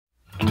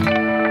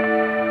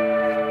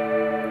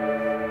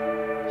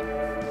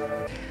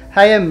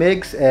Hi, I'm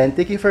Migs, and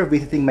thank you for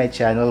visiting my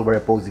channel where I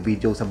post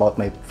videos about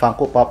my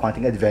Funko Pop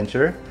hunting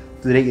adventure.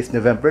 Today is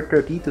November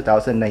 30,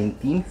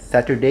 2019,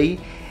 Saturday,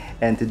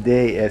 and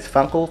today is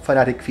Funko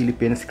Fanatic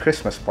Philippines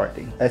Christmas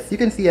Party. As you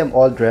can see, I'm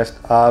all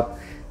dressed up.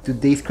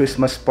 Today's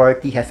Christmas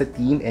party has a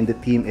theme, and the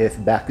theme is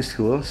back to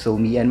school. So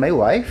me and my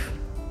wife,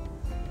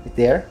 right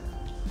there,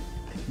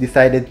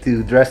 decided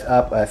to dress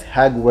up as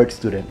Hogwarts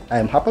student.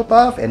 I'm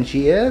Hufflepuff, and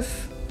she is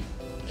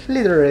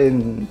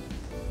Slytherin.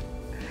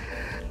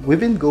 We've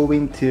been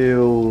going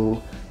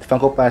to the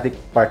Funko Fanatic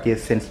party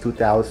since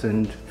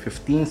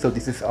 2015, so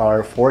this is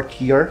our 4th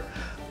year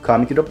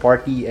coming to the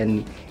party,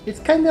 and it's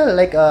kind of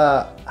like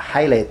a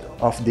highlight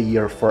of the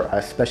year for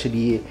us,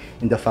 especially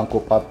in the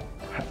Funko Pop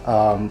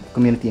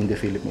community in the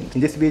Philippines. In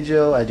this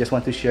video, I just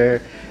want to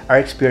share our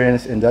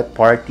experience in that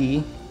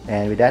party,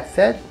 and with that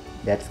said,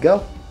 let's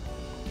go!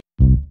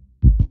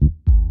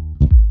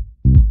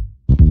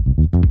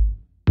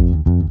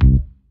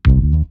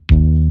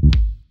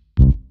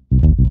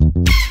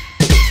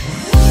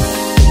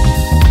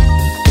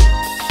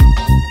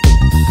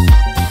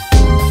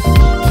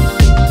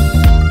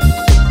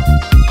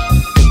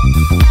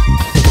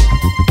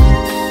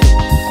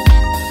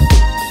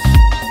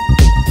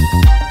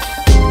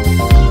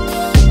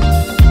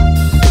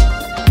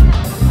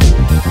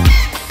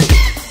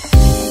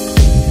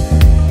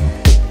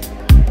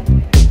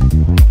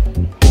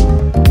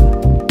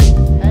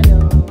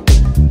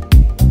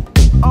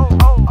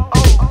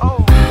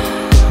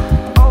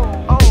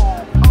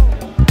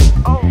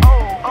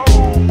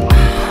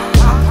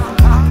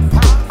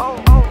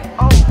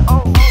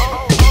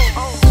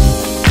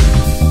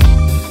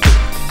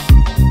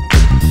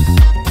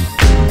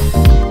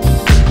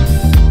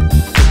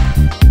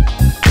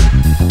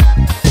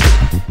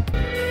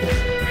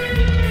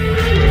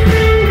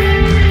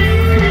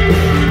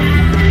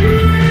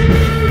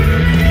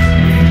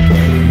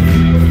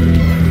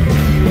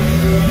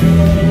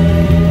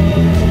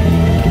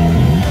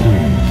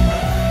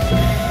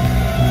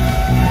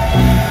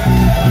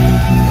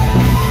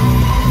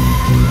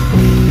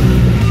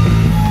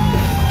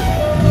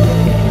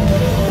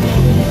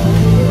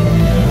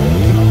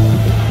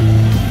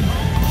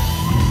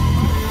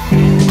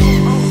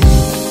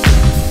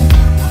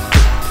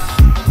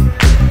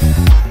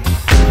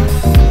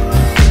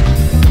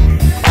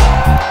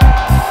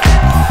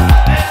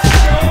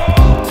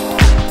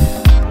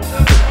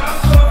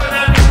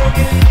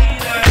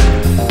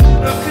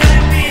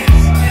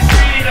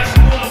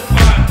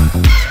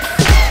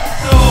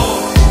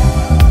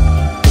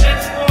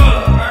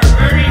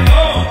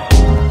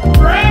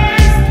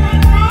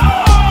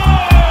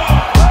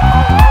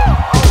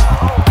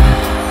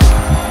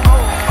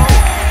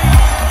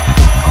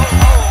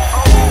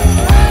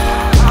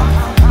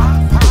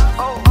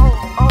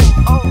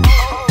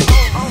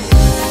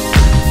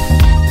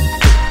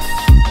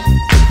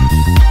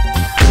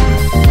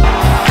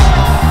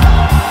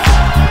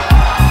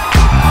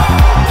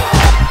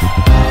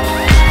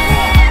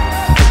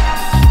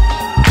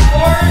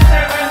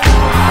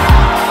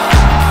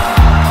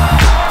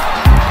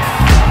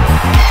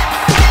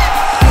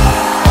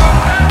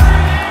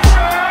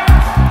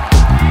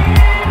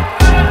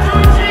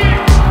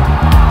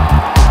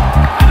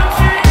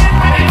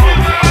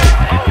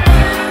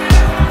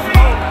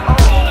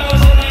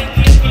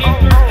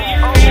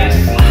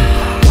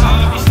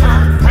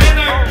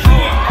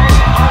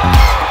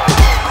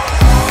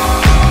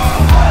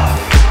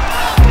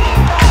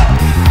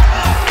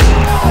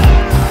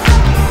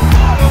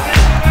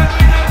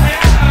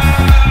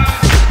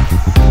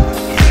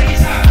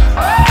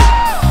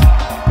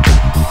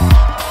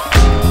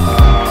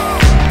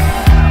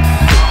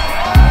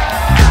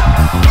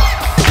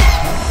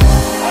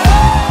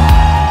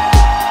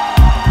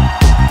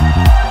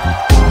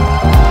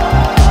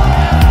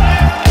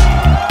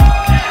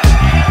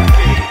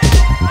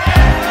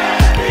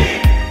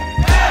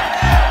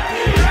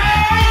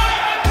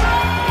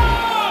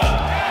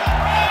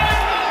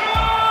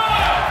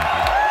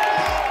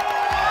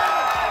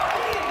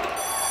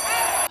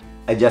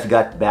 I just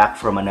got back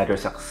from another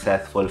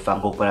successful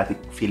Funko Fanatic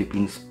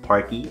Philippines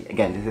party.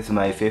 Again, this is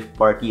my 5th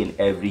party, and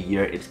every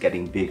year it's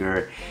getting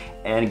bigger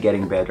and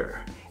getting better.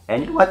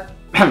 And you know what?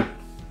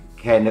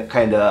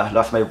 Kinda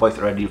lost my voice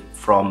already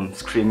from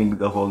screaming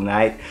the whole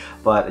night,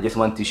 but I just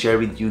want to share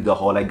with you the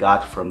haul I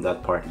got from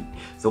that party.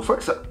 So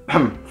first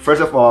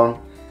of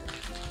all,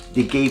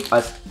 they gave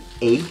us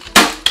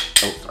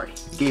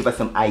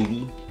some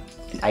ID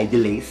and ID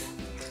lace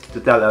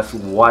to tell us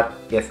what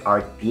is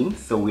our theme.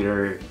 So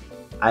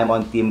I'm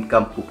on team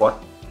Funkopop,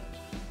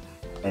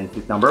 and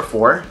it's number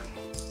 4.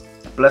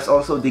 Plus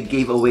also they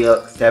gave away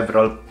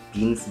several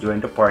pins during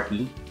the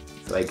party.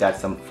 So I got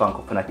some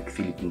Funko Fanatic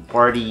Philippine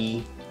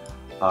Party.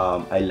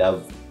 I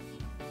love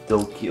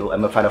Tokyo.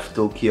 I'm a fan of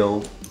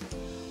Tokyo.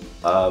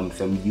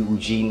 Some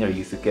Eugene or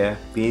Yusuke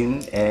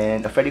pin,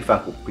 and a Freddy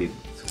Funko pin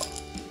as well.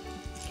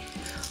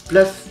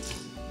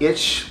 Plus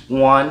each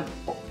one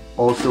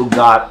also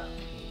got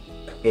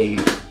a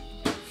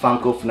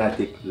Funko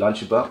Fanatic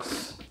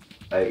lunchbox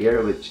right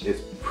here, which is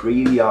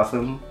pretty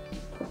awesome.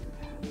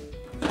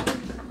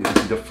 this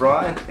is the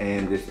front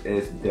and this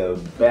is the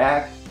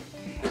back,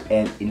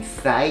 and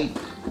inside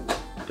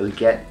you'll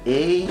get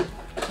a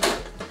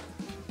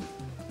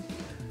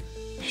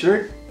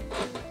shirt,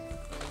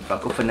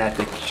 Funko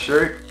Funatics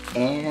shirt,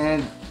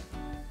 and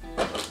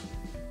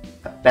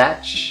a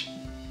patch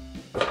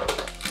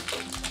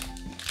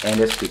and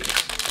a sticker.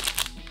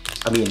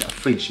 I mean a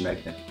fridge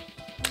magnet.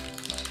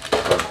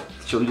 So,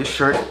 show you the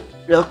shirt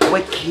real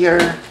quick here.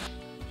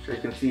 Sure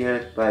you can see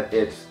it, but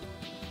it's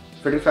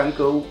for the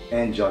Funko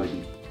and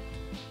Jollibee.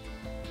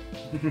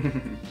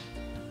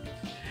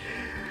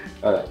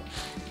 Alright.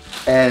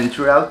 And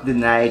throughout the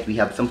night we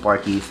have some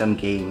parties, some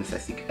games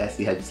as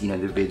you had seen on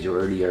the video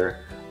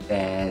earlier.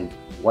 And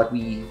what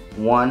we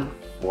won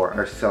for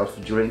ourselves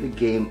during the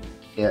game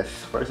is,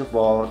 first of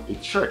all, a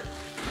shirt.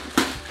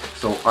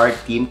 So our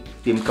Team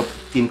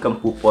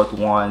Funkopop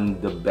won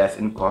the best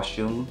in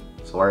costume.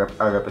 So our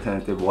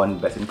representative won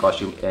best in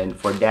costume, and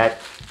for that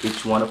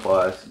each one of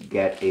us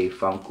get a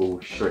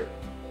Funko shirt.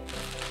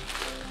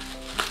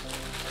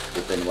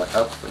 Open one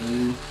up for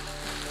you.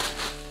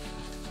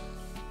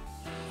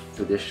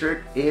 So the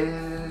shirt is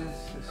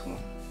this one.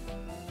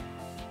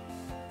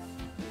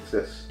 What's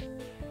this?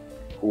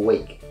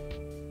 Wake.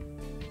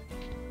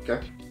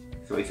 Okay.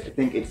 So I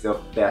think it's the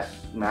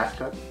best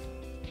mascot.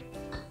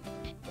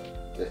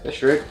 That's the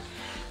shirt.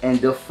 And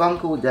the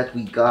Funko that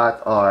we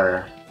got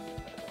are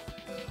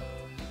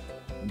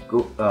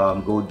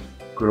Gold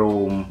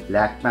Chrome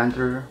Black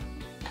Panther,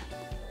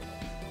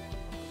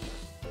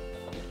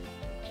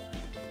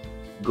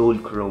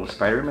 Gold Chrome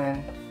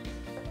Spider-Man,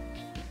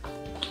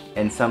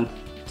 and some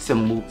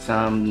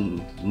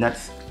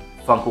nuts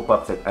Funko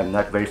Pops that I'm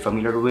not very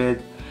familiar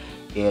with.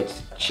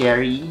 It's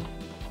Cherry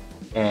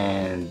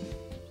and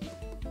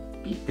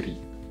P3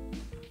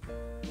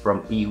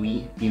 from Pee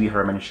Wee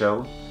Herman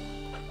Show.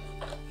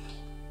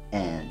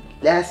 And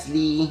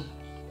lastly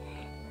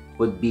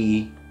would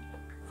be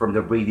from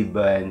the Brady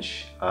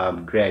Bunch,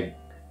 Greg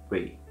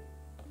Brady.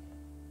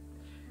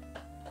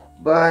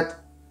 But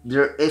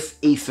there is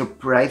a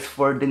surprise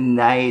for the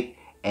night,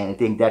 and I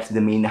think that's the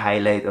main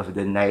highlight of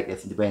the night,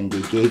 is when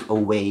they gave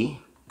away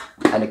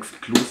an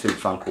exclusive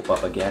Funko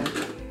Pop again.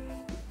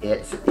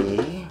 It's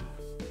a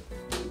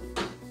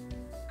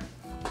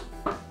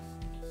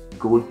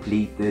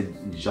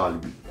gold-plated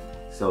Jollibee.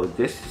 So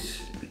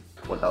this,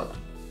 pull out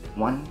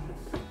one.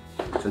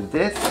 So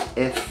this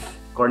is,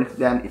 according to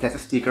them, it has a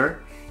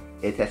sticker.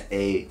 It has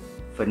a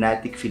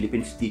Fanatic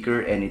Philippines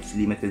sticker, and it's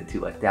limited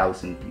to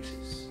 1,000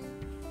 pieces.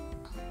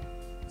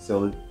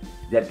 So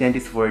the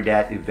attendance for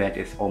that event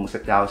is almost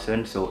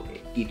 1,000. So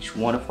each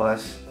one of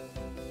us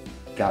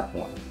got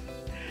one.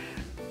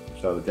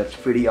 So that's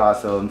pretty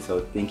awesome.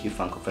 So thank you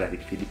Funko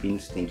Fanatic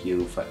Philippines, thank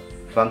you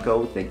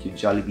Funko, thank you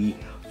Jollibee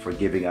for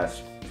giving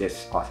us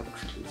this awesome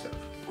exclusive.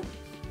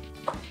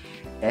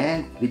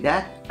 And with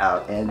that,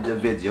 I'll end the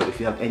video. If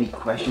you have any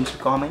questions or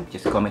comments,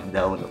 just comment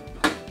down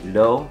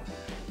below.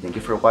 Thank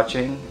you for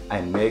watching.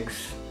 I'm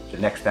Migs.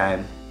 Till next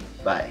time,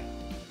 bye.